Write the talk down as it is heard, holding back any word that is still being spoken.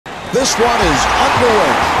This one is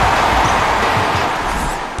underway.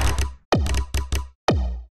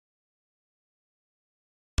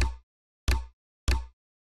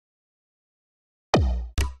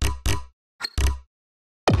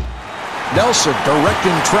 Nelson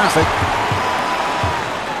directing traffic.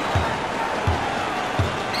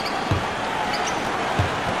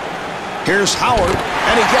 Here's Howard,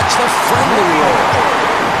 and he gets the friendly roll.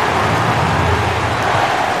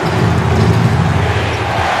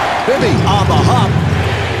 Bibby on the hop.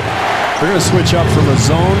 They're going to switch up from a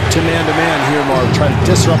zone to man here, Mark. Try to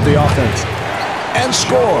disrupt the offense. And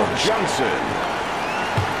scores. Johnson.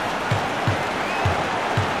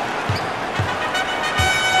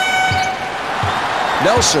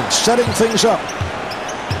 Nelson setting things up.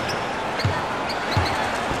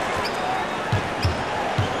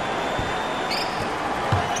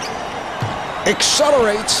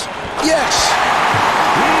 Accelerates. Yes.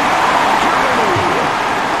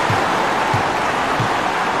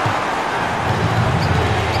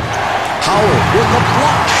 Howard with the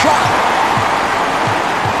block shot.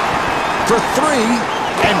 For three.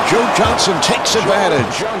 And Joe Johnson takes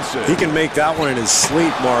advantage. He can make that one in his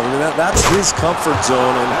sleep, Marv. I mean, that's his comfort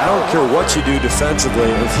zone, and I don't care what you do defensively.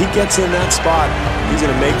 If he gets in that spot, he's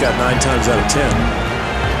going to make that 9 times out of 10.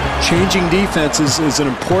 Changing defenses is an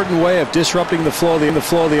important way of disrupting the flow of the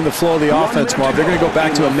offense, Marv. They're going to go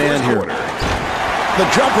back to a man here. The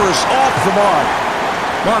jumper is off the mark.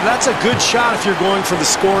 Marv, that's a good shot if you're going for the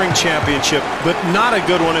scoring championship, but not a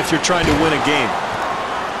good one if you're trying to win a game.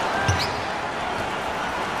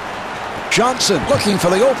 Johnson looking for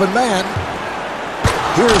the open man.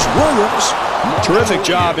 Here's Williams. Terrific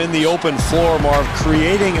job in the open floor, Marv,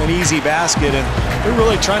 creating an easy basket, and they're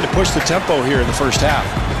really trying to push the tempo here in the first half.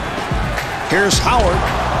 Here's Howard.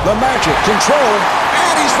 The Magic control,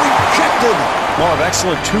 and he's rejected. Marv,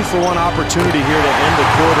 excellent 2-for-1 opportunity here to end the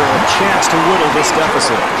quarter. A chance to whittle this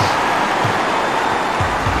deficit.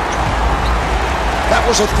 That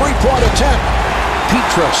was a three-point attempt.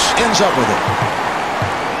 Petras ends up with it.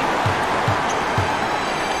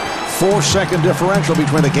 4-second differential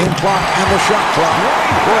between the game clock and the shot clock.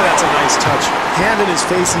 Boy, that's a nice touch. Hand in his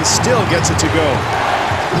face, he still gets it to go.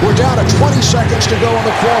 We're down to 20 seconds to go in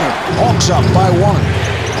the quarter. Hawks up by 1.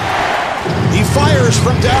 He fires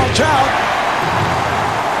from downtown.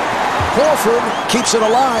 Horford keeps it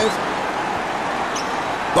alive.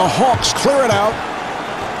 The Hawks clear it out.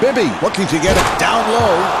 Bibby looking to get it down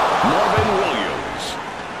low. Marvin Williams.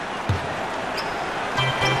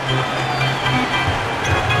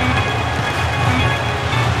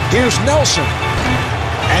 Here's Nelson.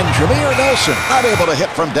 And Jameer Nelson not able to hit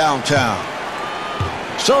from downtown.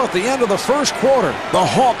 So at the end of the first quarter, the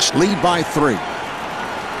Hawks lead by 3.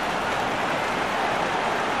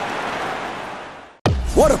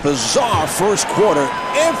 What a bizarre first quarter.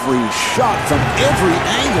 Every shot from every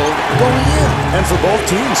angle going in. And for both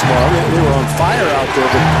teams, Mark, they were on fire out there.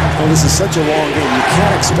 But this is such a long game. You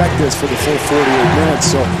can't expect this for the full 48 minutes.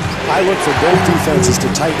 So I look for both defenses to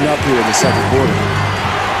tighten up here in the second quarter.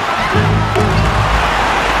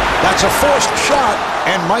 That's a forced shot,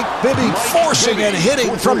 and Mike Bibby forcing and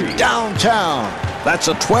hitting from downtown. That's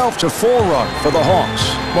a 12-4 run for the Hawks.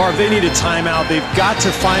 Marv, they need a timeout. They've got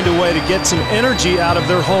to find a way to get some energy out of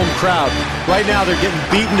their home crowd. Right now, they're getting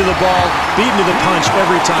beaten to the ball, beaten to the punch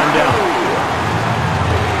every time down.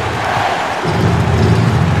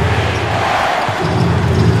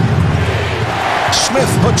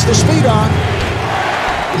 Smith puts the speed on,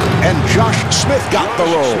 and Josh Smith got the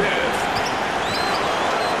roll.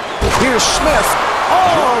 Here's Smith.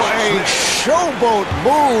 Oh, a showboat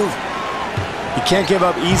move. You can't give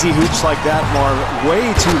up easy hoops like that, Marv. Way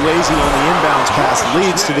too lazy on the inbounds pass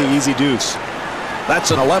leads to the easy deuce. That's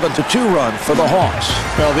an 11-2 run for the Hawks.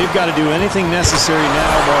 Well, they've got to do anything necessary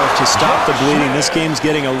now, Marv, to stop the bleeding. This game's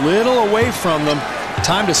getting a little away from them.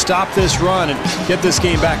 Time to stop this run and get this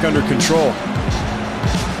game back under control.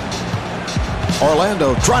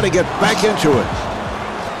 Orlando trying to get back into it.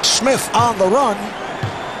 Smith on the run.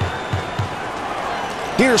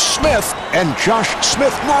 Here's Smith, and Josh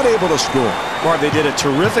Smith not able to score. Marv, they did a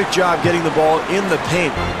terrific job getting the ball in the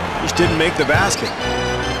paint. Just didn't make the basket.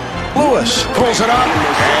 Lewis pulls it up,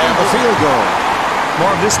 and the field goal.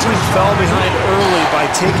 Marv, this team fell behind early by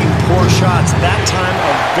taking poor shots. That time,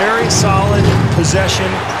 a very solid possession,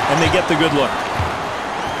 and they get the good look.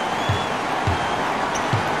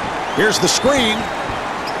 Here's the screen.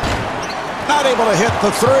 Not able to hit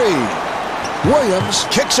the three. Williams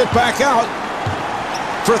kicks it back out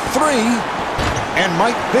for 3, and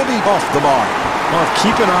Mike Bibby off the mark. Well,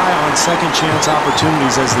 keep an eye on second chance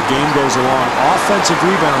opportunities as the game goes along. Offensive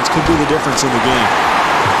rebounds could be the difference in the game.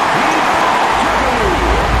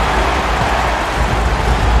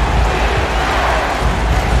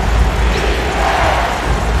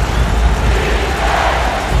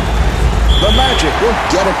 catch it. He'll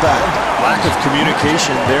get it back. Lack of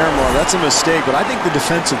communication there, Marv. That's a mistake, but I think the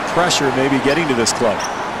defensive pressure may be getting to this club.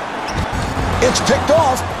 It's picked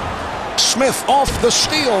off. Smith off the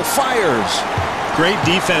steal, fires. Great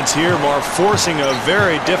defense here, Marv, forcing a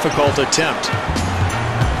very difficult attempt.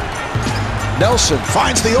 Nelson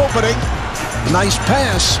finds the opening. Nice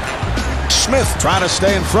pass. Smith trying to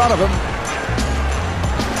stay in front of him.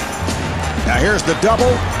 Now here's the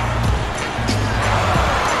double.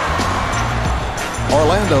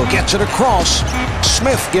 Orlando gets it across.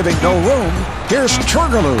 Smith giving no room. Here's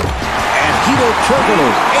Turkoglu. And Hedo Turkoglu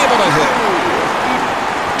able to hit.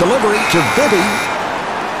 Delivery to Bibby.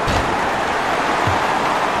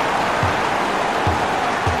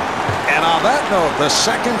 And on that note, the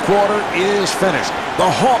second quarter is finished. The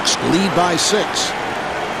Hawks lead by 6.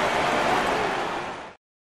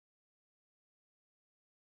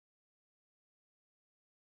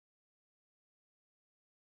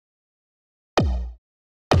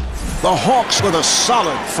 The Hawks with a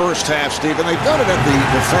solid first half, Stephen. They've done it at the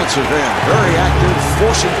defensive end. Very active,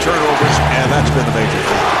 forcing turnovers, and that's been the major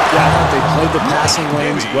thing. Yeah, I thought they played the passing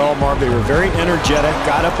lanes well, Marv. They were very energetic,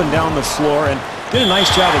 got up and down the floor, and did a nice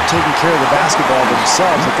job of taking care of the basketball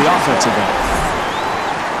themselves at the offensive end.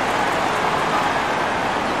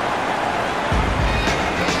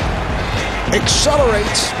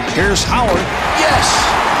 Accelerates. Here's Howard. Yes!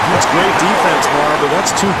 That's great defense, Marv, but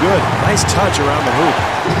that's too good. Nice touch around the hoop.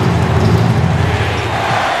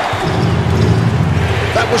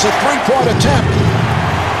 That was a three-point attempt.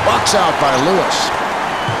 Box out by Lewis.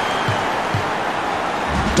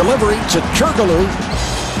 Delivery to Turkoglu.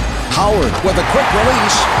 Howard with a quick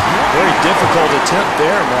release. Very difficult attempt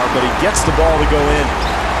there, Marv, but he gets the ball to go in.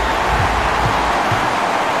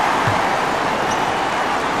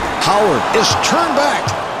 Howard is turned back.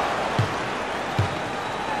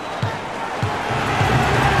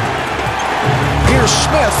 Here's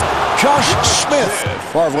Smith. Josh Smith.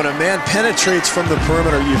 Marv, when a man penetrates from the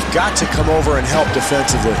perimeter, you've got to come over and help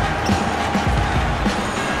defensively.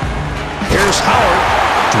 Here's Howard.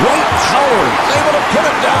 Dwight Howard able to put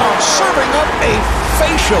it down, serving up a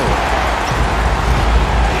facial.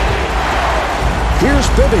 Here's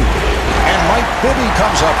Bibby. And Mike Bibby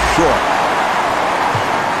comes up short.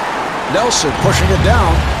 Nelson pushing it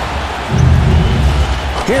down.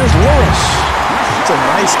 Here's Lewis. It's a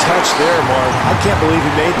nice touch there, Marv. I can't believe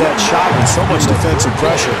he made that shot with so much defensive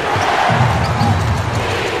pressure.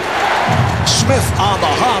 Smith on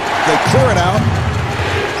the hop. They clear it out.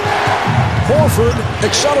 Horford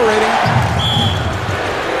accelerating.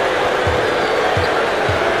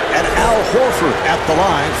 And Al Horford at the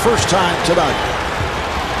line. First time tonight.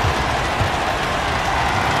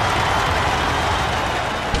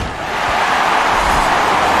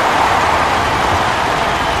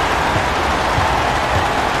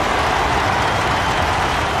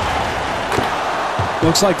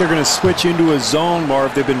 Looks like they're going to switch into a zone,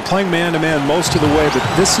 Marv. They've been playing man-to-man most of the way, but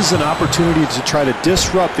this is an opportunity to try to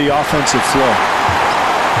disrupt the offensive flow.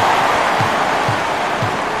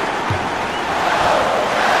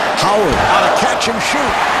 Howard on a catch and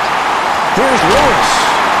shoot. Here's Lewis.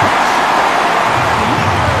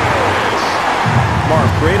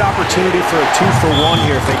 Marv, great opportunity for a 2-for-1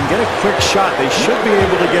 here. If they can get a quick shot, they should be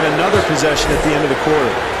able to get another possession at the end of the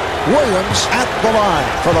quarter. Williams at the line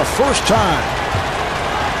for the first time.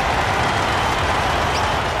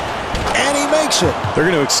 And he makes it. They're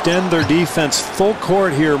going to extend their defense full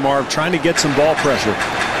court here, Marv, trying to get some ball pressure.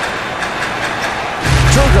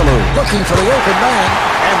 Turkoglu looking for the open man,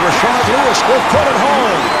 and Rashard Lewis will put it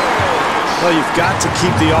home. Well, you've got to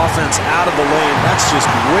keep the offense out of the lane. That's just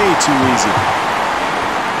way too easy.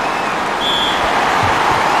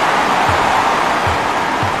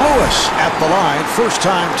 Lewis at the line, first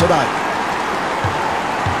time tonight.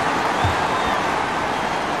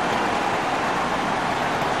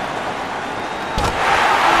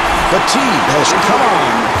 Petit has come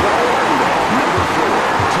on.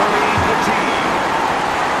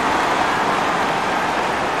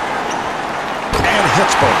 And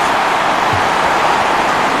hits both.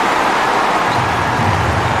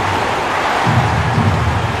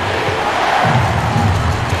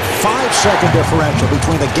 Five-second differential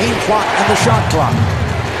between the game clock and the shot clock.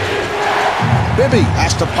 Bibby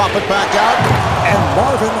has to pop it back out, and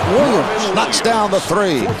Marvin Williams knocks down the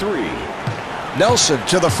three. Nelson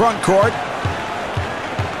to the front court.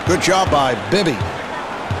 Good job by Bibby.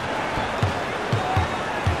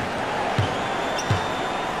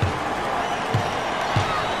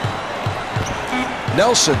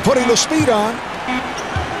 Nelson putting the speed on.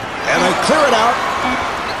 And they clear it out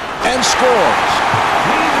and scores.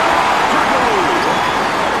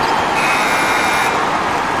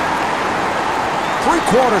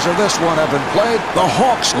 quarters of this one have been played. The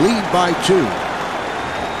Hawks lead by 2.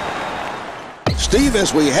 Steve,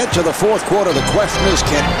 as we head to the fourth quarter, the question is,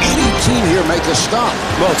 can any team here make a stop?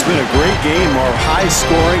 Well, it's been a great game, or high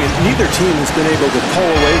scoring, and neither team has been able to pull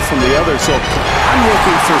away from the other. So I'm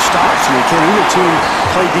looking for stops. I mean, can either team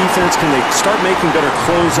play defense? Can they start making better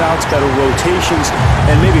closeouts, better rotations,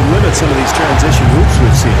 and maybe limit some of these transition hoops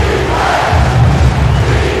we've seen?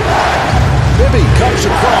 Bibby comes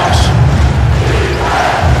across.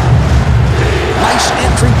 Nice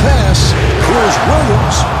entry pass. Here's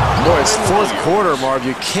Williams. Boy, it's fourth quarter, Marv.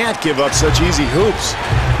 You can't give up such easy hoops.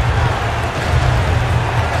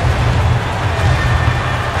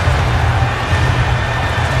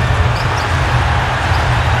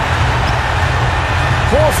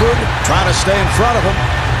 Crawford trying to stay in front of him.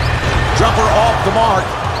 Jumper off the mark.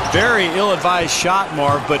 Very ill-advised shot,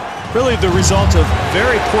 Marv, but really the result of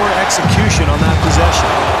very poor execution on that possession.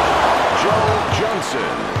 Joe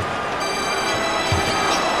Johnson.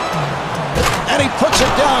 And he puts it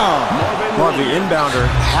down. Marv, the inbounder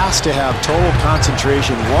has to have total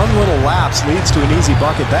concentration. One little lapse leads to an easy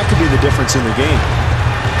bucket. That could be the difference in the game.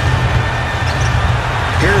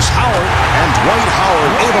 Here's Howard, and Dwight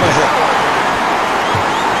Howard able to hit.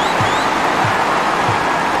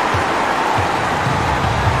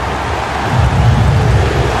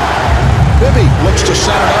 Bibby looks to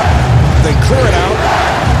set it up. They clear it out.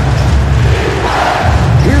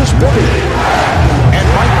 Here's Bibby. And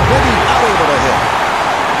Mike Bibby not able to hit.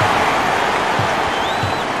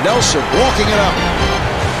 Nelson walking it up.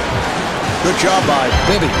 Good job by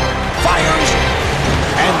Bibby. Fires.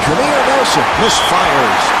 And Jameer Nelson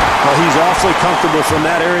misfires. Well, he's awfully comfortable from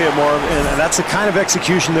that area, Marv, and that's the kind of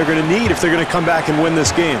execution they're going to need if they're going to come back and win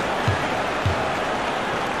this game.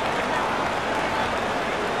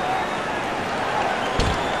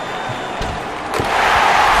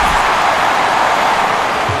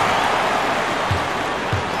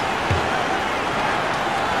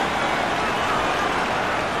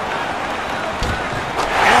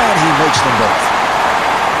 Them both.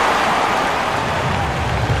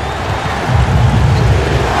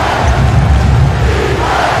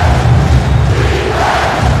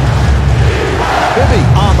 Bibby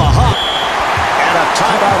on the hop, and a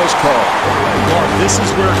timeout is called. Mark, this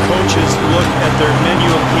is where coaches look at their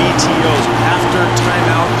menu of ATOs after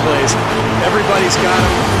timeout plays. Everybody's got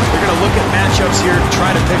them. They're going to look at matchups here,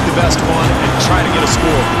 try to pick the best one, and try to get a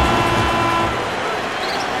score.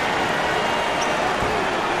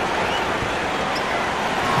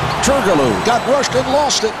 Turgaloo got rushed and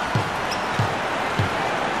lost it.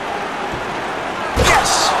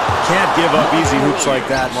 Yes! Can't give up easy hoops like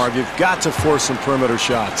that, Marv. You've got to force some perimeter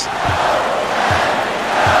shots.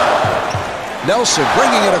 Nelson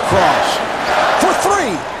bringing it across for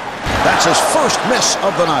 3. That's his first miss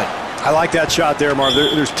of the night. I like that shot there, Marv.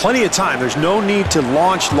 There's plenty of time. There's no need to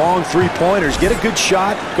launch long three-pointers. Get a good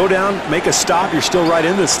shot, go down, make a stop. You're still right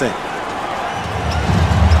in this thing.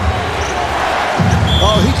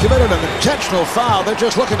 Oh, he committed an intentional foul. They're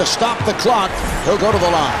just looking to stop the clock. He'll go to the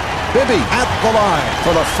line. Bibby at the line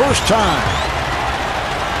for the first time.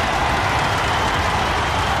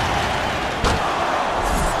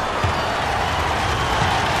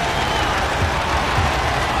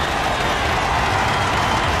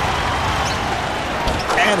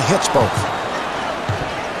 And hits both.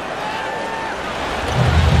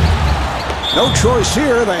 No choice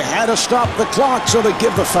here. They had to stop the clock, so they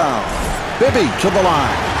give the foul. Bibby to the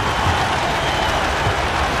line.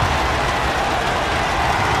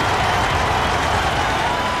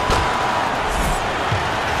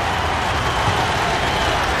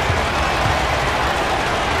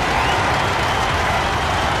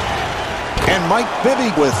 And Mike Bibby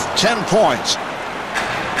with 10 points.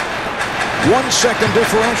 1 second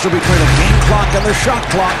differential between the game clock and the shot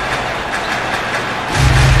clock.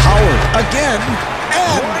 Howard again,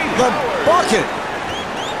 and the bucket.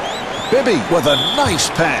 Bibby with a nice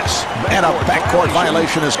pass, and a backcourt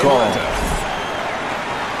violation is called.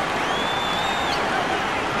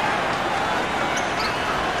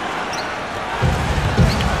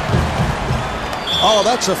 Oh,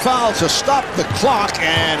 that's a foul to stop the clock,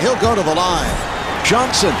 and he'll go to the line.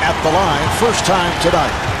 Johnson at the line, first time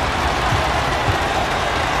tonight.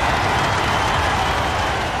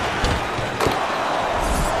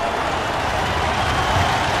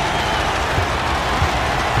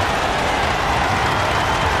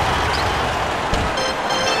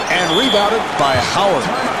 Rebounded by Howard.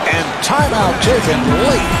 And timeout taken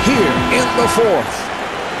late here in the fourth.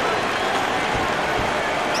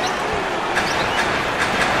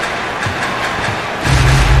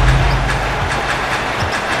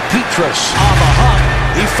 Petrus on the hop.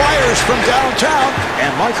 He fires from downtown,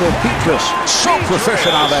 and Michael Petras, so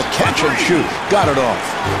proficient on that catch and shoot, got it off.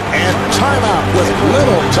 And timeout with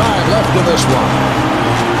little time left in this one.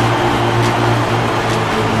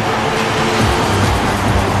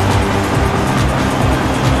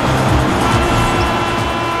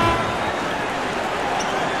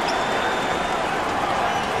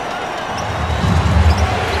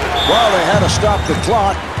 Well, they had to stop the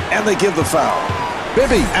clock, and they give the foul.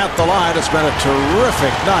 Bibby at the line. It's been a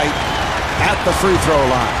terrific night at the free throw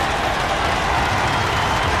line.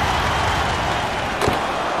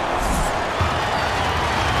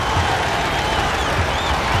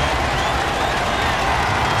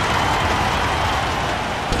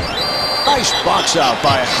 Nice box out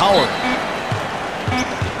by Howard.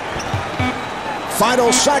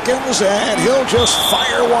 Final seconds, and he'll just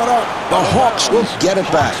fire one up. The Hawks will get it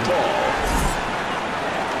back.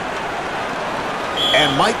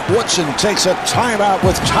 And Mike Woodson takes a timeout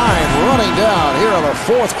with time running down here in the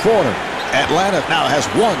fourth quarter. Atlanta now has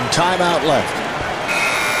one timeout left.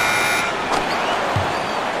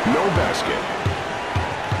 No basket.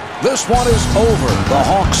 This one is over. The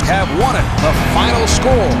Hawks have won it. The final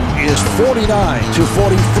score is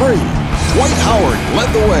 49-43. Dwight Howard led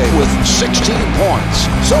the way with 16 points.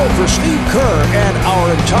 So for Steve Kerr and our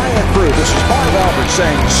entire crew, this is Marv Albert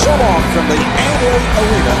saying so long from the Amway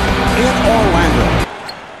Arena in Orlando.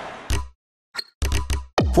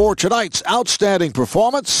 For tonight's outstanding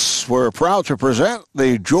performance, we're proud to present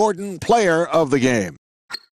the Jordan Player of the Game.